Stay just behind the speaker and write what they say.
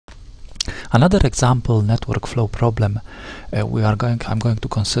Another example network flow problem I'm going to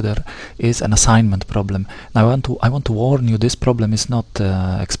consider is an assignment problem. Now I want to warn you, this problem is not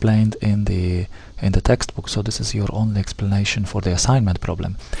explained in the textbook, so this is your only explanation for the assignment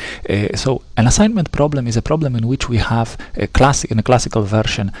problem. So an assignment problem is a problem in which we have in a classical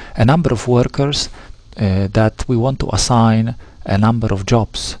version a number of workers that we want to assign a number of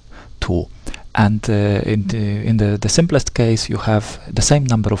jobs to. And in the simplest case, you have the same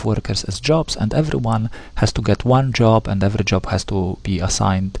number of workers as jobs, and everyone has to get one job, and every job has to be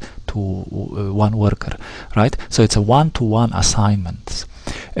assigned to one worker, right? So it's a one-to-one assignment.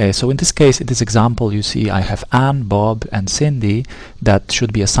 So in this case, in this example, you see I have Anne, Bob, and Cindy that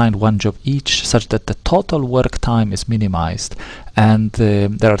should be assigned one job each, such that the total work time is minimized. And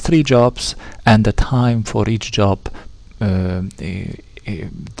there are 3 jobs, and the time for each job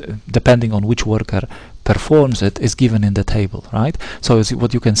depending on which worker performs it is given in the table, right? So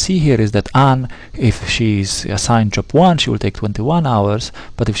what you can see here is that Anne, if she's assigned job 1, she will take 21 hours,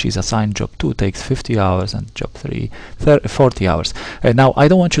 but if she's assigned job 2, takes 50 hours, and job 3, 40 hours. Now, I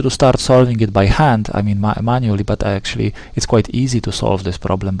don't want you to start solving it by hand, I mean manually, but actually it's quite easy to solve this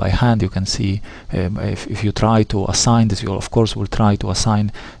problem by hand. You can see if you try to assign this, you of course will try to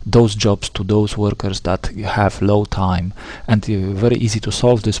assign those jobs to those workers that have low time, and very easy to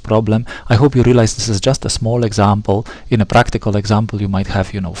solve this problem. I hope you realize this is just a small example. In a practical example, you might have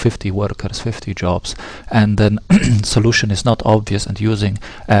 50 workers, 50 jobs, and then solution is not obvious, and using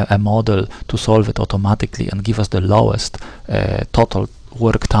a model to solve it automatically and give us the lowest total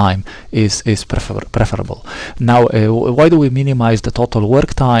work time is preferable. Now, why do we minimize the total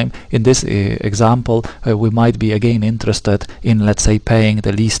work time? In this example, we might be again interested in, let's say, paying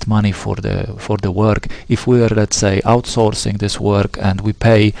the least money for the work. If we are, let's say, outsourcing this work and we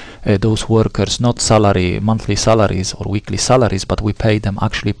pay those workers not monthly salaries or weekly salaries, but we pay them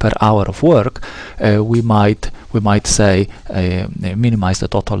actually per hour of work, we might say minimize the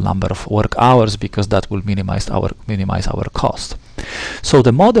total number of work hours, because that will minimize our cost. So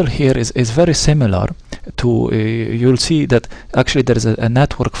the model here is very similar to, you'll see that actually there is a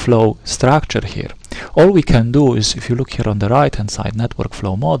network flow structure here. All we can do is, if you look here on the right hand side, network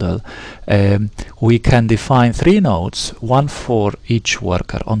flow model, we can define 3 nodes, one for each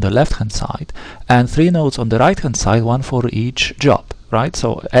worker on the left hand side, and 3 nodes on the right hand side, one for each job. Right,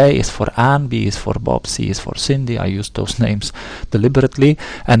 so A is for Anne, B is for Bob, C is for Cindy. I used those names deliberately,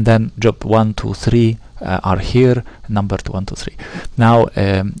 and then job 1, 2, 3 are here, number 1, 2, 3. Now,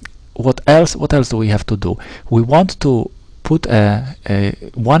 what else do we have to do? We want to put a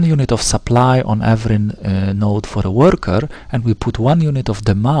 1 unit of supply on every node for a worker, and we put 1 unit of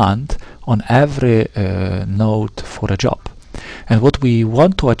demand on every node for a job. And what we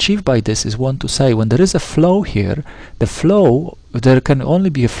want to achieve by this is want to say, when there is a flow here, there can only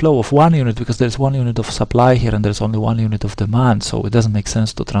be a flow of 1 unit, because there's 1 unit of supply here and there's only 1 unit of demand, so it doesn't make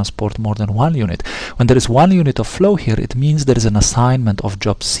sense to transport more than 1 unit. When there is 1 unit of flow here, it means there is an assignment of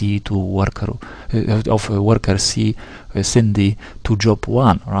job C to worker C, Cindy, to job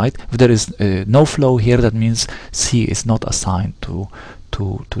 1, right? If there is no flow here, that means C is not assigned to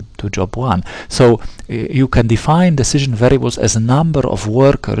job 1. So you can define decision variables as a number of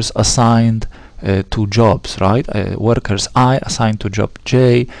workers assigned to jobs, right? Workers I assigned to job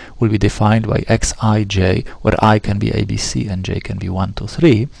J will be defined by Xij, where I can be ABC and J can be 1, 2,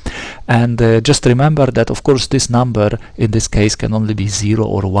 3. And just remember that, of course, this number in this case can only be 0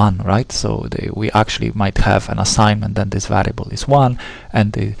 or 1, right? So we actually might have an assignment that this variable is 1,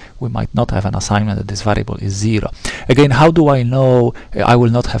 and we might not have an assignment that this variable is 0. Again, how do I know I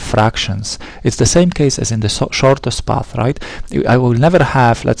will not have fractions? It's the same case as in the shortest path, right? I will never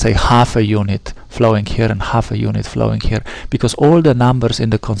have, let's say, half a unit flowing here and half a unit flowing here, because all the numbers in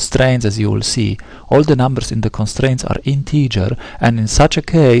the constraints, as you will see, all the numbers in the constraints are integer, and in such a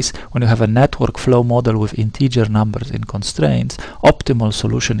case, when you have a network flow model with integer numbers in constraints, optimal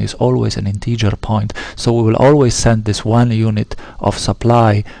solution is always an integer point. So we will always send this 1 unit of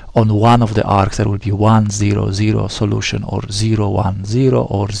supply on one of the arcs. There will be 1, 0, 0 solution, or 0, 1, 0,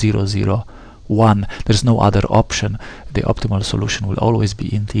 or 0, 0, 1. There's no other option. The optimal solution will always be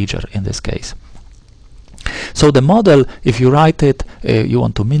integer in this case. So the model, if you write it, you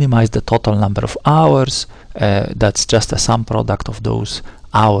want to minimize the total number of hours. That's just a sum product of those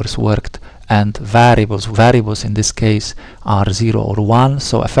hours worked, and variables in this case are 0 or 1.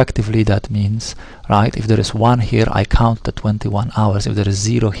 So effectively that means, right, if there is 1 here, I count the 21 hours. If there is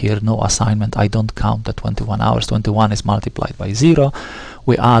 0 here, no assignment, I don't count the 21 hours. 21 is multiplied by 0.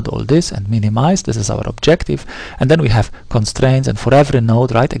 We add all this and minimize. This is our objective. And then we have constraints, and for every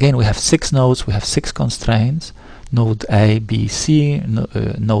node, right, again, we have 6 nodes, we have 6 constraints. node A, B, C,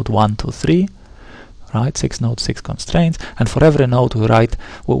 node 1, 2, 3. Right, 6 nodes, 6 constraints, and for every node we write,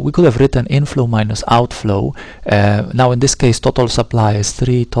 well, we could have written inflow minus outflow. Now in this case total supply is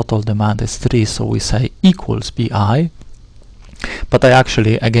 3, total demand is 3, so we say equals BI. But I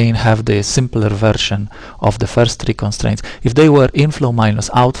actually again have the simpler version of the first 3 constraints. If they were inflow minus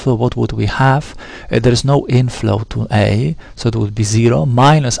outflow, what would we have? There is no inflow to A, so it would be 0,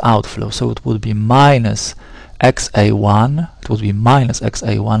 minus outflow, so it would be minus XA1, it would be minus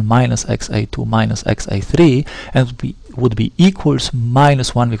XA1, minus XA2, minus XA3, and it would be equals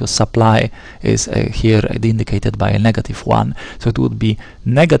minus 1 because supply is here indicated by a negative 1. So it would be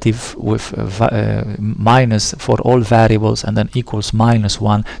negative with minus for all variables and then equals minus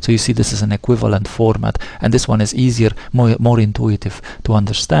 1. So you see this is an equivalent format, and this one is easier, more intuitive to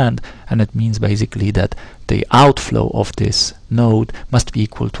understand, and it means basically that the outflow of this node must be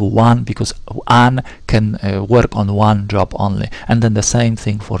equal to 1 because Anne can work on one job only. And then the same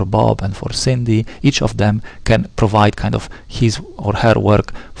thing for Bob and for Cindy. Each of them can provide kind of his or her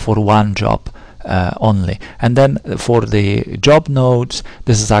work for one job only. And then for the job nodes,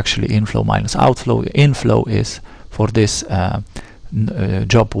 this is actually inflow minus outflow. Inflow is for this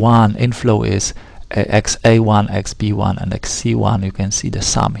job 1, inflow is XA1, XB1, and XC1. You can see the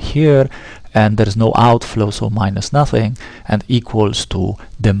sum here, and there is no outflow, so minus nothing, and equals to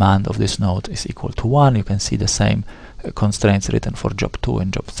demand of this node is equal to 1. You can see the same constraints written for job 2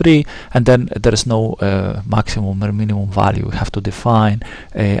 and job 3, and then there is no maximum or minimum value you have to define.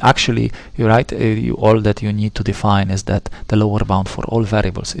 Actually, you're right, all that you need to define is that the lower bound for all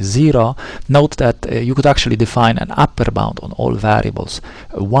variables is 0. Note that you could actually define an upper bound on all variables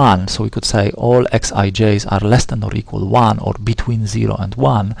 1, so we could say all xij's are less than or equal 1 or between 0 and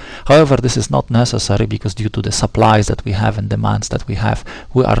 1. However, this is not necessary because due to the supplies that we have and demands that we have,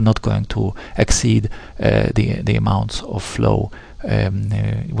 we are not going to exceed the amounts of flow.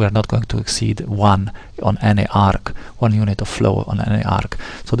 We are not going to exceed 1 on any arc, 1 unit of flow on any arc.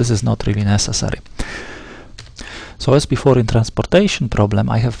 So this is not really necessary. So as before in transportation problem,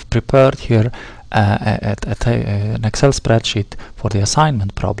 I have prepared here an Excel spreadsheet for the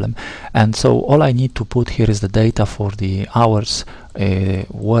assignment problem, and so all I need to put here is the data for the hours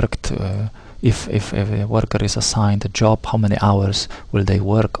worked. If a worker is assigned a job, how many hours will they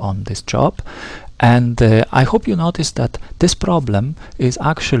work on this job? And I hope you notice that this problem is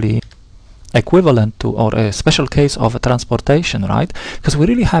actually equivalent to, or a special case of a transportation, right? Because we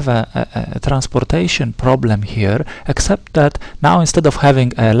really have a transportation problem here, except that now instead of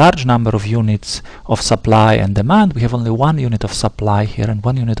having a large number of units of supply and demand, we have only 1 unit of supply here and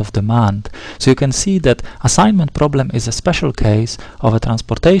 1 unit of demand. So you can see that assignment problem is a special case of a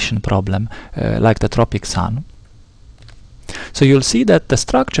transportation problem, like the tropic sun. So you'll see that the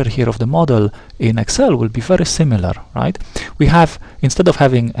structure here of the model in Excel will be very similar, right? We have, instead of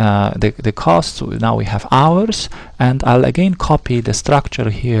having the costs, now we have hours, and I'll again copy the structure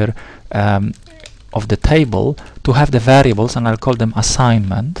here of the table to have the variables, and I'll call them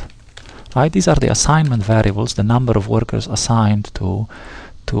assignment, right? These are the assignment variables, the number of workers assigned to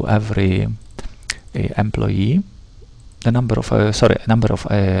every employee, the number of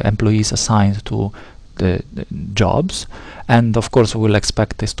employees assigned to the jobs, and of course we'll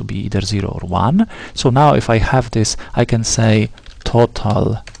expect this to be either 0 or 1. So now if I have this, I can say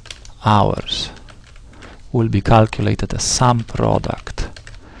total hours will be calculated as sum product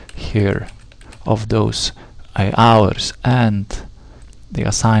here of those hours and the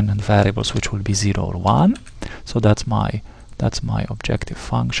assignment variables, which will be 0 or 1. So that's my objective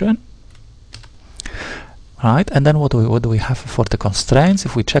function. Right, and then what do we have for the constraints?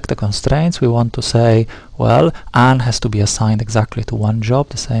 If we check the constraints, we want to say, well, Anne has to be assigned exactly to 1 job,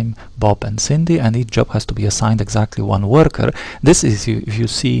 the same Bob and Cindy, and each job has to be assigned exactly 1 worker. This is, if you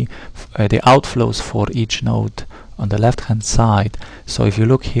see the outflows for each node on the left hand side. So if you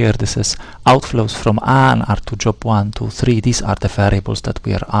look here, this is outflows from Anne are to job 1, 2, 3. These are the variables that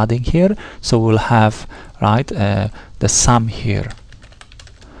we are adding here. So we'll have, right, the sum here,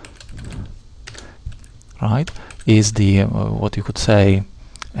 right, is the what you could say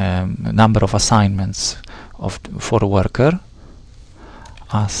number of assignments for a worker.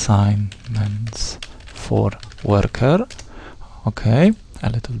 Assignments for worker. Okay, a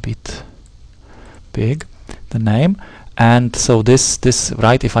little bit big, the name. And so this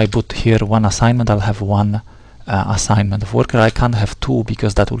right, if I put here 1 assignment, I'll have 1 assignment of worker. I can't have 2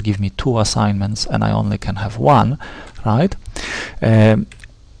 because that will give me 2 assignments, and I only can have 1, right?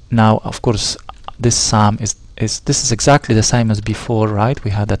 Now, of course, this sum is exactly the same as before, right? We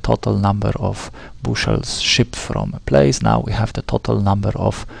had the total number of bushels shipped from a place. Now we have the total number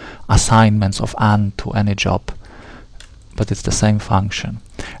of assignments of Anne to any job but it's the same function.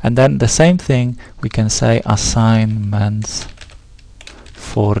 And then the same thing we can say assignments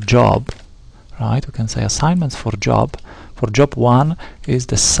for job, right? We can say assignments for job. For job 1 is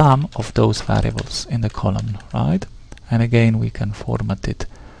the sum of those variables in the column, right? And again we can format it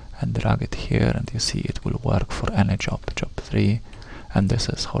and drag it here, and you see it will work for any job, job 3, and this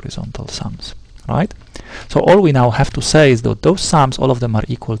is horizontal sums, right? So all we now have to say is that those sums, all of them are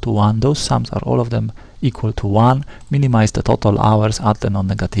equal to 1. Those sums are all of them equal to 1. Minimize the total hours, add the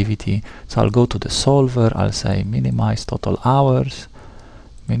non-negativity. So I'll go to the solver, I'll say minimize total hours,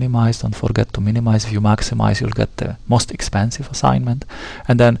 minimize, don't forget to minimize. If you maximize, you'll get the most expensive assignment.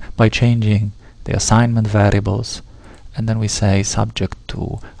 And then by changing the assignment variables, and then we say subject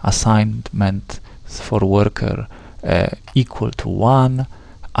to assignment for worker equal to 1,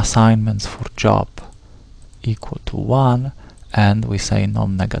 assignments for job equal to 1, and we say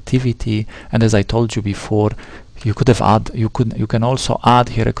non-negativity. And as I told you before, you can also add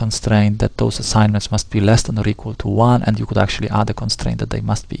here a constraint that those assignments must be less than or equal to 1, and you could actually add a constraint that they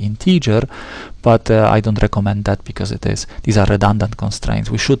must be integer, but I don't recommend that because these are redundant constraints.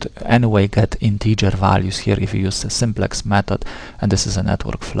 We should anyway get integer values here if you use the simplex method, and this is a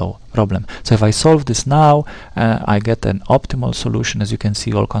network flow problem. So if I solve this now, I get an optimal solution. As you can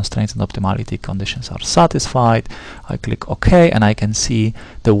see, all constraints and optimality conditions are satisfied. I click OK, and I can see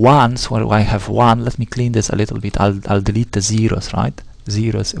the ones where I have 1. Let me clean this a little bit. I'll delete the zeros, right?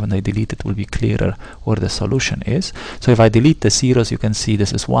 Zeros, when I delete it will be clearer where the solution is. So if I delete the zeros, you can see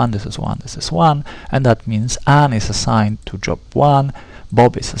this is 1, this is 1, this is 1, and that means Anne is assigned to job 1,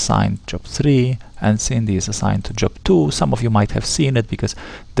 Bob is assigned job 3, and Cindy is assigned to job 2. Some of you might have seen it because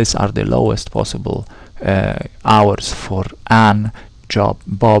these are the lowest possible hours for Anne,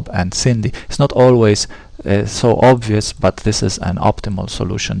 Bob, and Cindy. It's not always so obvious, but this is an optimal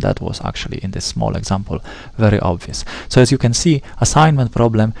solution. That was actually in this small example very obvious. So as you can see, assignment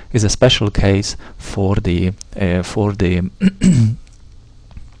problem is a special case for the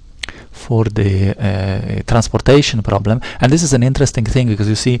transportation problem. And this is an interesting thing because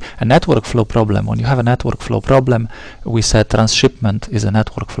you see a network flow problem. When you have a network flow problem, we said transshipment is a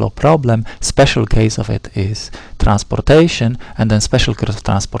network flow problem. Special case of it is transportation, and then special case of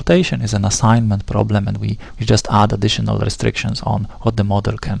transportation is an assignment problem, and we just add additional restrictions on what the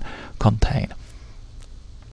model can contain.